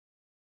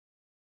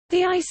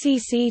The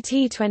ICC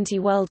T20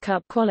 World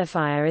Cup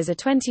Qualifier is a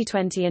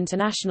 2020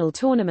 international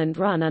tournament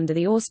run under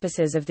the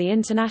auspices of the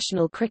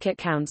International Cricket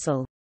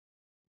Council.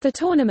 The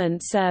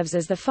tournament serves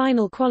as the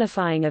final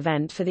qualifying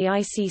event for the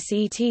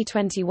ICC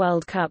T20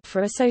 World Cup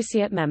for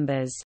associate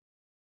members.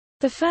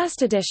 The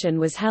first edition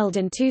was held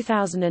in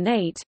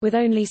 2008, with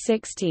only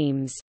 6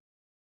 teams.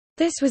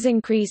 This was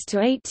increased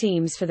to 8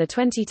 teams for the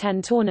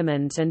 2010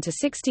 tournament and to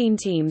 16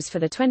 teams for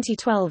the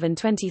 2012 and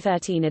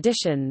 2013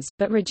 editions,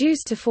 but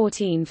reduced to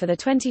 14 for the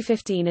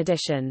 2015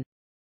 edition.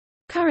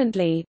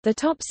 Currently, the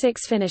top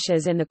 6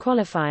 finishers in the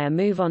qualifier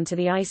move on to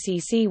the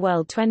ICC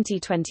World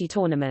 2020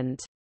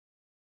 tournament.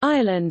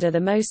 Ireland are the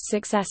most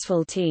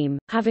successful team,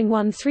 having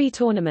won 3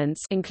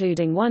 tournaments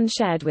including one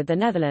shared with the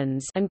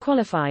Netherlands and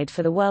qualified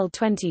for the World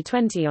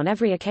 2020 on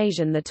every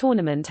occasion the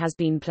tournament has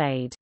been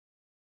played.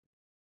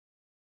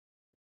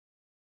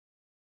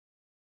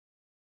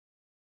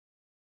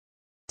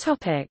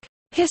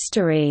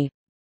 History.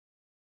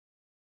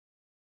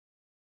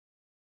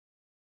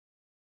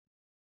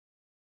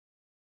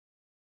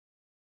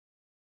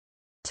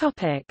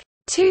 Topic: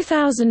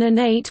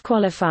 2008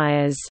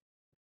 qualifiers.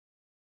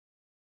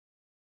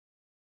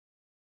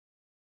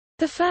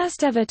 The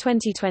first ever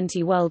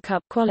 2020 World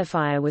Cup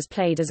qualifier was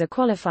played as a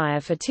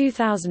qualifier for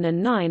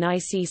 2009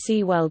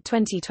 ICC World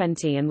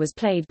 2020 and was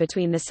played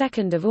between 2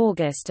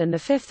 August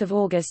and 5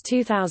 August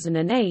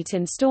 2008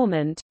 in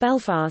Stormont,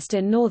 Belfast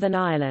in Northern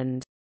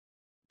Ireland.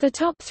 The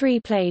top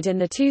 3 played in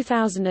the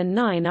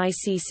 2009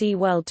 ICC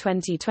World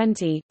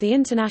 2020, the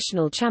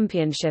International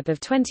Championship of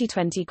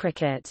 2020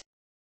 cricket.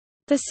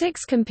 The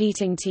 6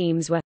 competing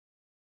teams were.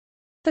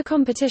 The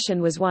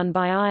competition was won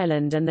by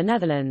Ireland and the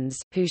Netherlands,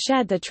 who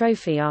shared the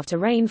trophy after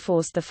rain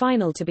forced the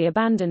final to be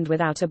abandoned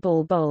without a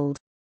ball bowled.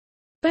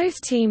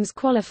 Both teams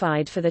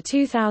qualified for the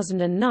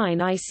 2009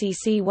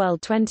 ICC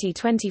World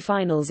 2020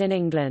 finals in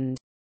England.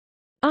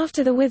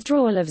 After the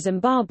withdrawal of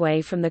Zimbabwe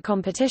from the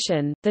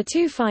competition, the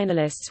 2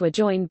 finalists were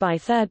joined by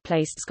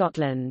third-placed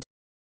Scotland.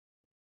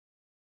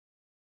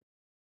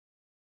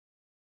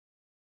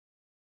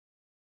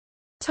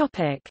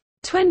 Topic: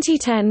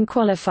 2010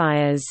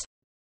 qualifiers.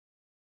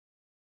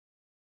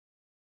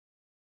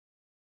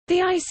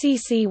 The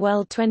ICC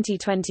World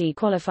 2020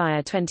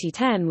 Qualifier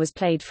 2010 was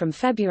played from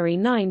February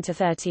 9 to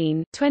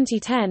 13,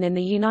 2010 in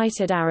the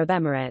United Arab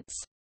Emirates.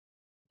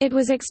 It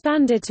was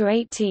expanded to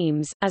 8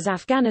 teams, as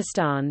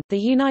Afghanistan, the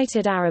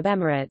United Arab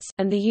Emirates,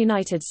 and the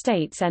United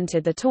States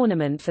entered the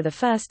tournament for the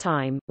first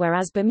time,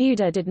 whereas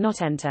Bermuda did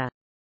not enter.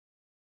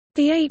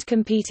 The 8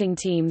 competing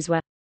teams were.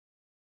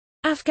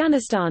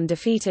 Afghanistan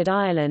defeated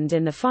Ireland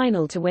in the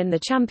final to win the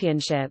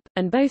championship,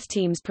 and both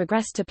teams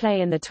progressed to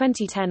play in the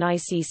 2010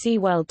 ICC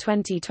World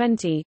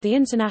 2020, the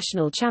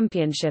International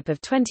Championship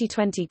of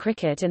 2020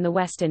 cricket in the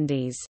West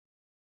Indies.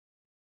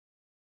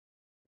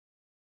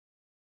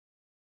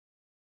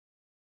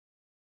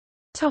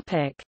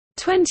 Topic: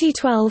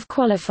 2012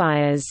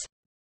 qualifiers.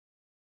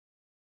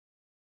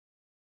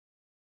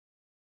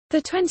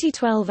 The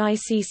 2012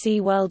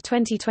 ICC World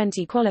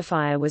 2020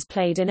 qualifier was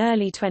played in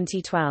early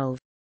 2012.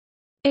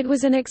 It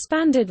was an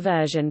expanded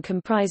version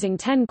comprising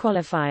 10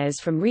 qualifiers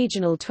from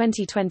regional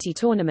 2020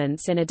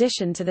 tournaments in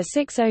addition to the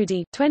 6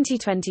 ODI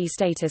 2020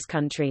 status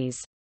countries.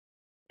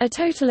 A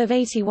total of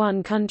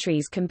 81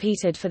 countries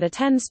competed for the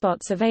 10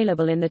 spots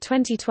available in the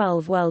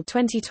 2012 World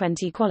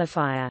 2020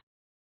 qualifier.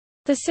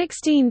 The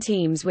 16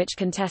 teams which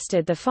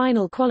contested the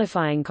final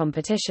qualifying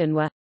competition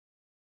were.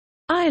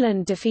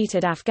 Ireland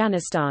defeated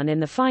Afghanistan in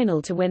the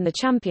final to win the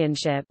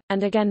championship,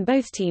 and again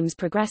both teams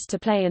progressed to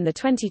play in the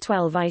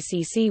 2012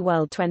 ICC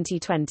World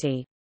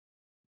 2020.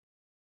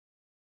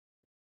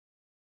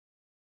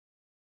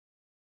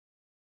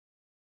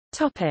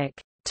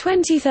 Topic: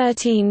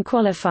 2013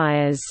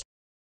 qualifiers.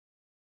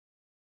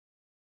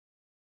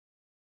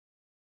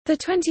 The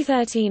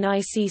 2013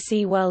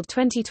 ICC World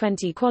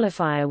 2020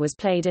 qualifier was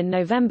played in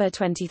November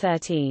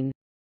 2013.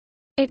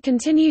 It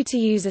continued to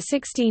use a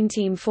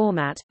 16-team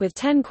format, with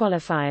 10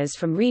 qualifiers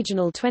from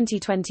regional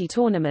 2020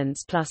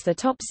 tournaments plus the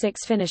top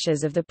 6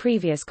 finishers of the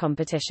previous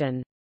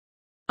competition.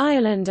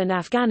 Ireland and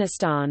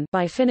Afghanistan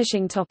by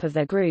finishing top of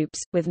their groups,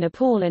 with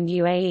Nepal and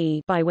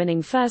UAE by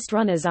winning first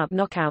runners-up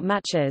knockout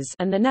matches,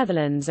 and the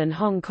Netherlands and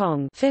Hong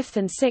Kong 5th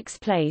and 6th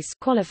place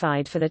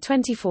qualified for the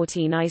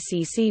 2014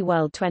 ICC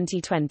World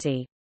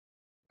 2020.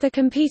 The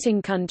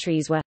competing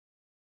countries were.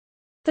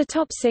 The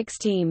top 6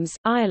 teams,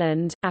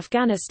 Ireland,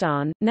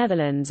 Afghanistan,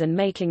 Netherlands and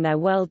making their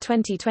World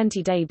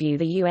 2020 debut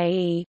the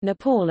UAE,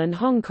 Nepal and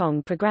Hong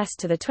Kong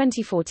progressed to the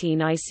 2014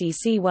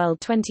 ICC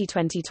World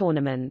 2020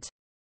 tournament.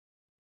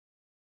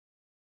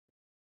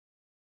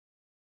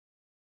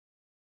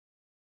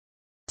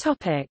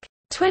 Topic: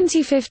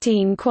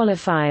 2015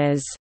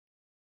 qualifiers.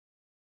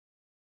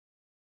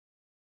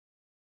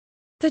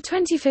 The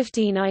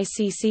 2015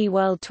 ICC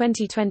World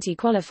 2020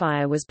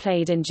 qualifier was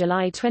played in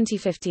July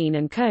 2015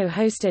 and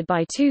co-hosted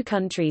by 2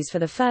 countries for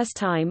the first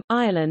time,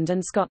 Ireland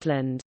and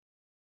Scotland.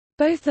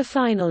 Both the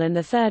final and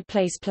the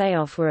third-place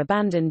playoff were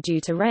abandoned due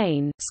to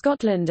rain.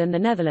 Scotland and the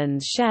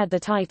Netherlands shared the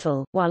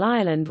title, while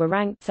Ireland were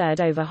ranked third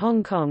over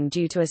Hong Kong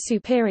due to a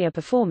superior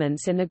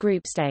performance in the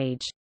group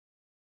stage.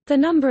 The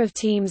number of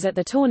teams at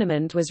the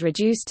tournament was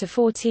reduced to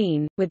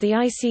 14, with the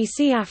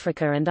ICC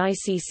Africa and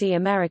ICC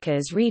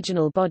Americas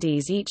regional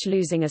bodies each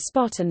losing a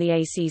spot and the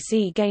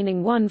ACC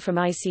gaining one from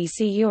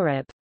ICC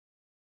Europe.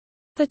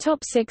 The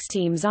top 6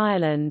 teams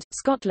Ireland,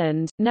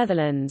 Scotland,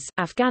 Netherlands,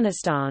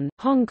 Afghanistan,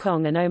 Hong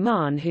Kong and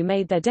Oman who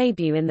made their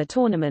debut in the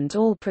tournament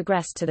all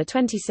progressed to the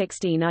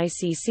 2016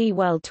 ICC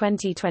World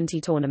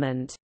Twenty20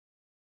 tournament.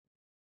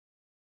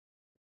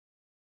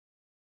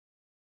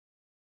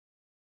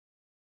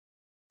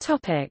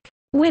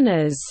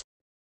 Winners.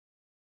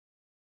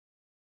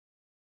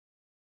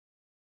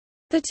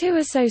 The 2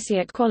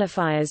 associate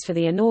qualifiers for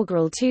the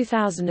inaugural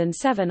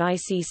 2007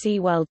 ICC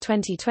World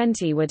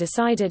Twenty20 were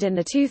decided in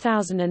the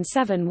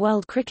 2007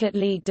 World Cricket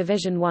League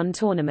Division 1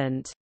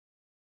 tournament.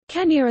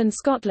 Kenya and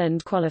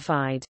Scotland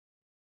qualified.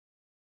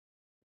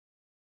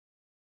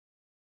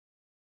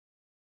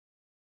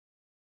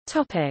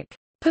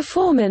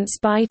 Performance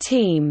by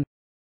team.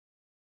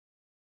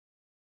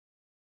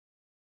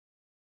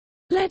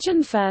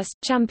 Legend first,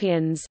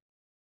 champions.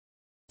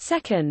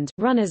 Second,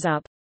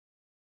 runners-up.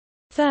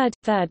 Third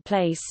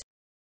place.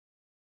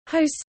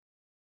 Hosts.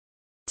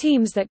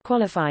 Teams that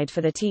qualified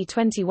for the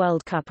T20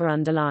 World Cup are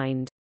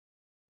underlined.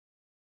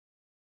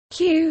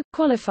 Q.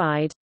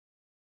 Qualified.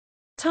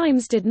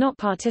 Times did not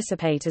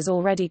participate as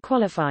already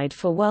qualified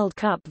for World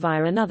Cup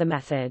via another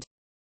method.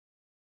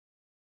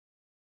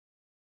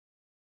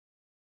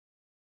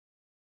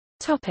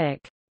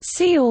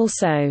 See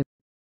also: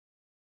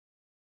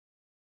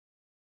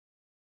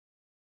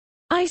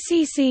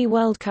 ICC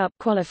World Cup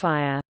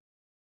Qualifier,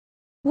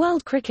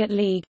 World Cricket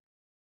League,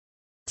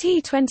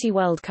 T20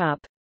 World Cup,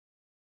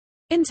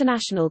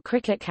 International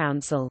Cricket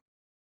Council.